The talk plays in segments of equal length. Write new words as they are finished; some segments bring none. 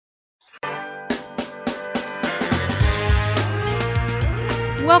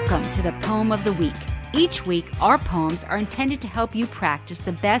Welcome to the Poem of the Week. Each week, our poems are intended to help you practice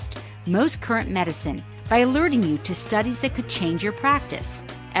the best, most current medicine by alerting you to studies that could change your practice.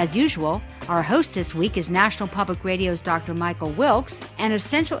 As usual, our host this week is National Public Radio's Dr. Michael Wilkes and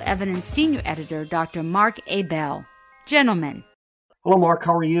Essential Evidence Senior Editor Dr. Mark A. Bell. Gentlemen. Hello, Mark.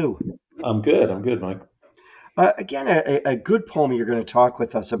 How are you? I'm good, Mike. Again, a good poem you're going to talk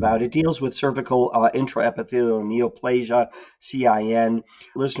with us about. It deals with cervical intraepithelial neoplasia, CIN.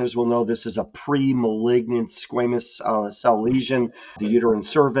 Listeners will know this is a pre-malignant squamous cell lesion, the uterine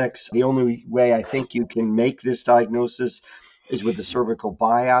cervix. The only way I think you can make this diagnosis is with the cervical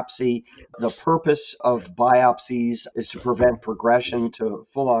biopsy. The purpose of biopsies is to prevent progression to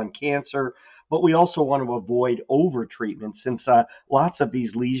full-on cancer, but we also want to avoid overtreatment since lots of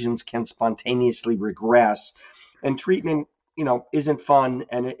these lesions can spontaneously regress, and treatment, isn't fun,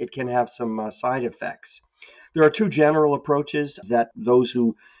 and it can have some side effects. There are two general approaches that those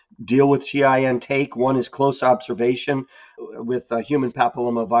who deal with CIN take. One is close observation with human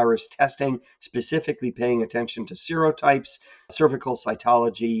papillomavirus testing, specifically paying attention to serotypes, cervical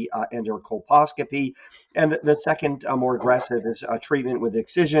cytology, and or colposcopy. And the second, more aggressive, is treatment with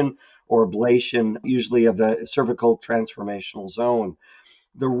excision or ablation, usually of the cervical transformational zone.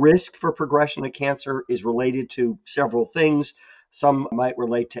 The risk for progression of cancer is related to several things. Some might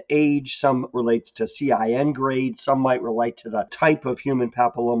relate to age, some relate to CIN grade, some might relate to the type of human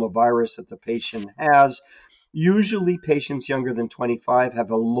papillomavirus that the patient has. Usually patients younger than 25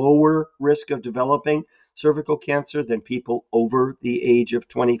 have a lower risk of developing cervical cancer than people over the age of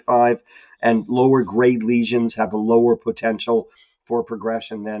 25, and lower grade lesions have a lower potential for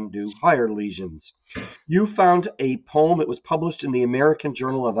progression than do higher lesions. You found a poem. It was published in the American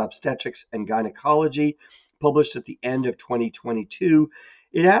Journal of Obstetrics and Gynecology, published at the end of 2022.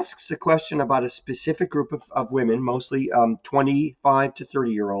 It asks a question about a specific group of women, mostly 25 to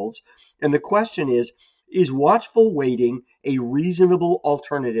 30-year-olds. And the question is watchful waiting a reasonable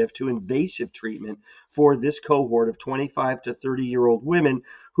alternative to invasive treatment for this cohort of 25 to 30-year-old women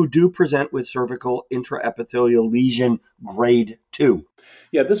who do present with cervical intraepithelial lesion grade 2?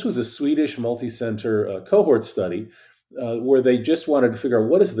 Yeah, this was a Swedish multi-center cohort study where they just wanted to figure out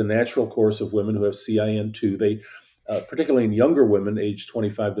what is the natural course of women who have CIN2. They, particularly in younger women, aged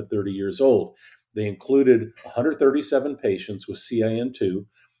 25 to 30 years old. They included 137 patients with CIN2.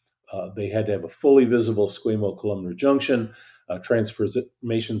 They had to have a fully visible squamocolumnar junction, a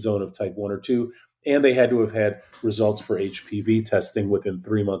transformation zone of type 1 or 2, and they had to have had results for HPV testing within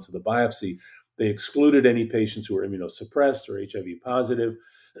 3 months of the biopsy. They excluded any patients who were immunosuppressed or HIV positive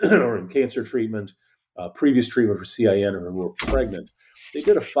or in cancer treatment, previous treatment for CIN, or who were pregnant. They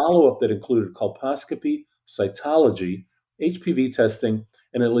did a follow-up that included colposcopy, cytology, HPV testing,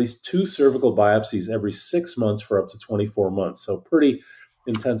 and at least 2 cervical biopsies every 6 months for up to 24 months. So pretty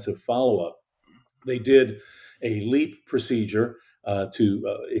intensive follow-up. They did a LEAP procedure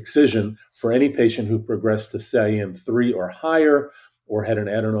to excision for any patient who progressed to CIN3 or higher or had an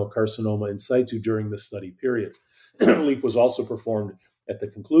adenocarcinoma in situ during the study period. LEAP was also performed at the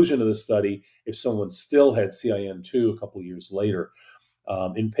conclusion of the study if someone still had CIN2 a couple years later.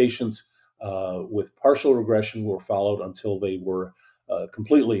 In patients with partial regression were followed until they were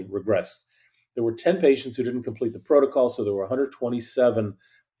completely regressed. There were 10 patients who didn't complete the protocol, so there were 127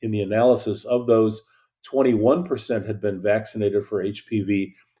 in the analysis. Of those, 21% had been vaccinated for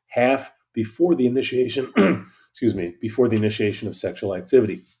HPV, half before the initiation, before the initiation of sexual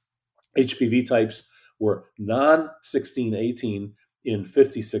activity. HPV types were non-16-18 in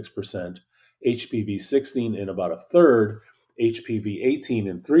 56%, HPV-16 in about a third, HPV-18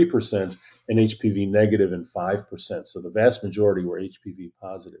 in 3%, and HPV negative in 5%. So the vast majority were HPV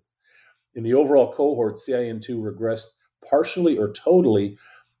positive. In the overall cohort, CIN2 regressed partially or totally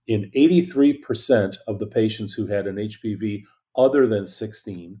in 83% of the patients who had an HPV other than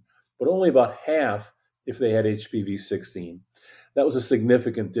 16, but only about half if they had HPV 16. That was a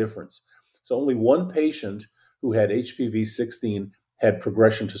significant difference. So only one patient who had HPV 16 had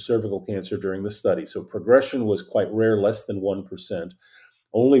progression to cervical cancer during the study. So progression was quite rare, less than 1%.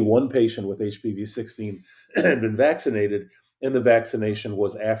 Only one patient with HPV 16 had been vaccinated, and the vaccination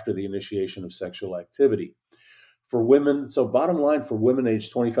was after the initiation of sexual activity. For women, so bottom line, for women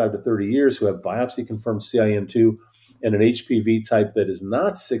aged 25 to 30 years who have biopsy-confirmed CIN2 and an HPV type that is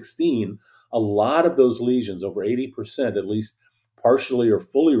not 16, a lot of those lesions, over 80% at least, partially or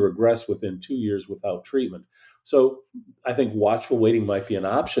fully regress within 2 years without treatment. So I think watchful waiting might be an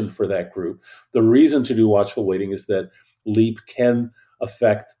option for that group. The reason to do watchful waiting is that LEAP can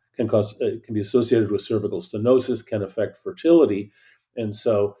be associated with cervical stenosis, can affect fertility. And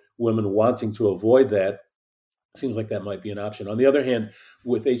so women wanting to avoid that Seems like that might be an option. On the other hand,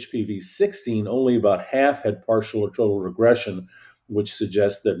 with HPV 16, only about half had partial or total regression, which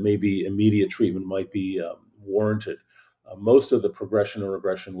suggests that maybe immediate treatment might be warranted. Most of the progression or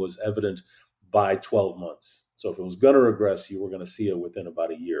regression was evident by 12 months. So if it was going to regress, you were going to see it within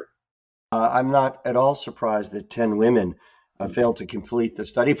about a year. I'm not at all surprised that 10 women failed to complete the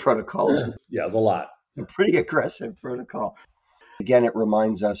study protocols. Yeah, it's a lot. A pretty aggressive protocol. Again, it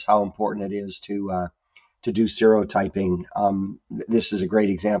reminds us how important it is to do serotyping. This is a great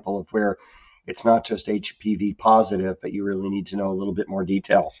example of where it's not just HPV positive, but you really need to know a little bit more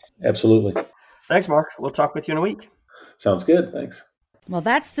detail. Absolutely. Thanks, Mark. We'll talk with you in a week. Sounds good. Thanks. Well,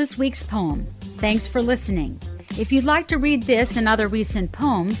 that's this week's poem. Thanks for listening. If you'd like to read this and other recent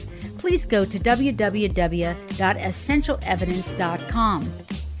poems, please go to www.essentialevidence.com.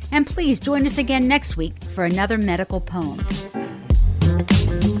 And please join us again next week for another medical poem.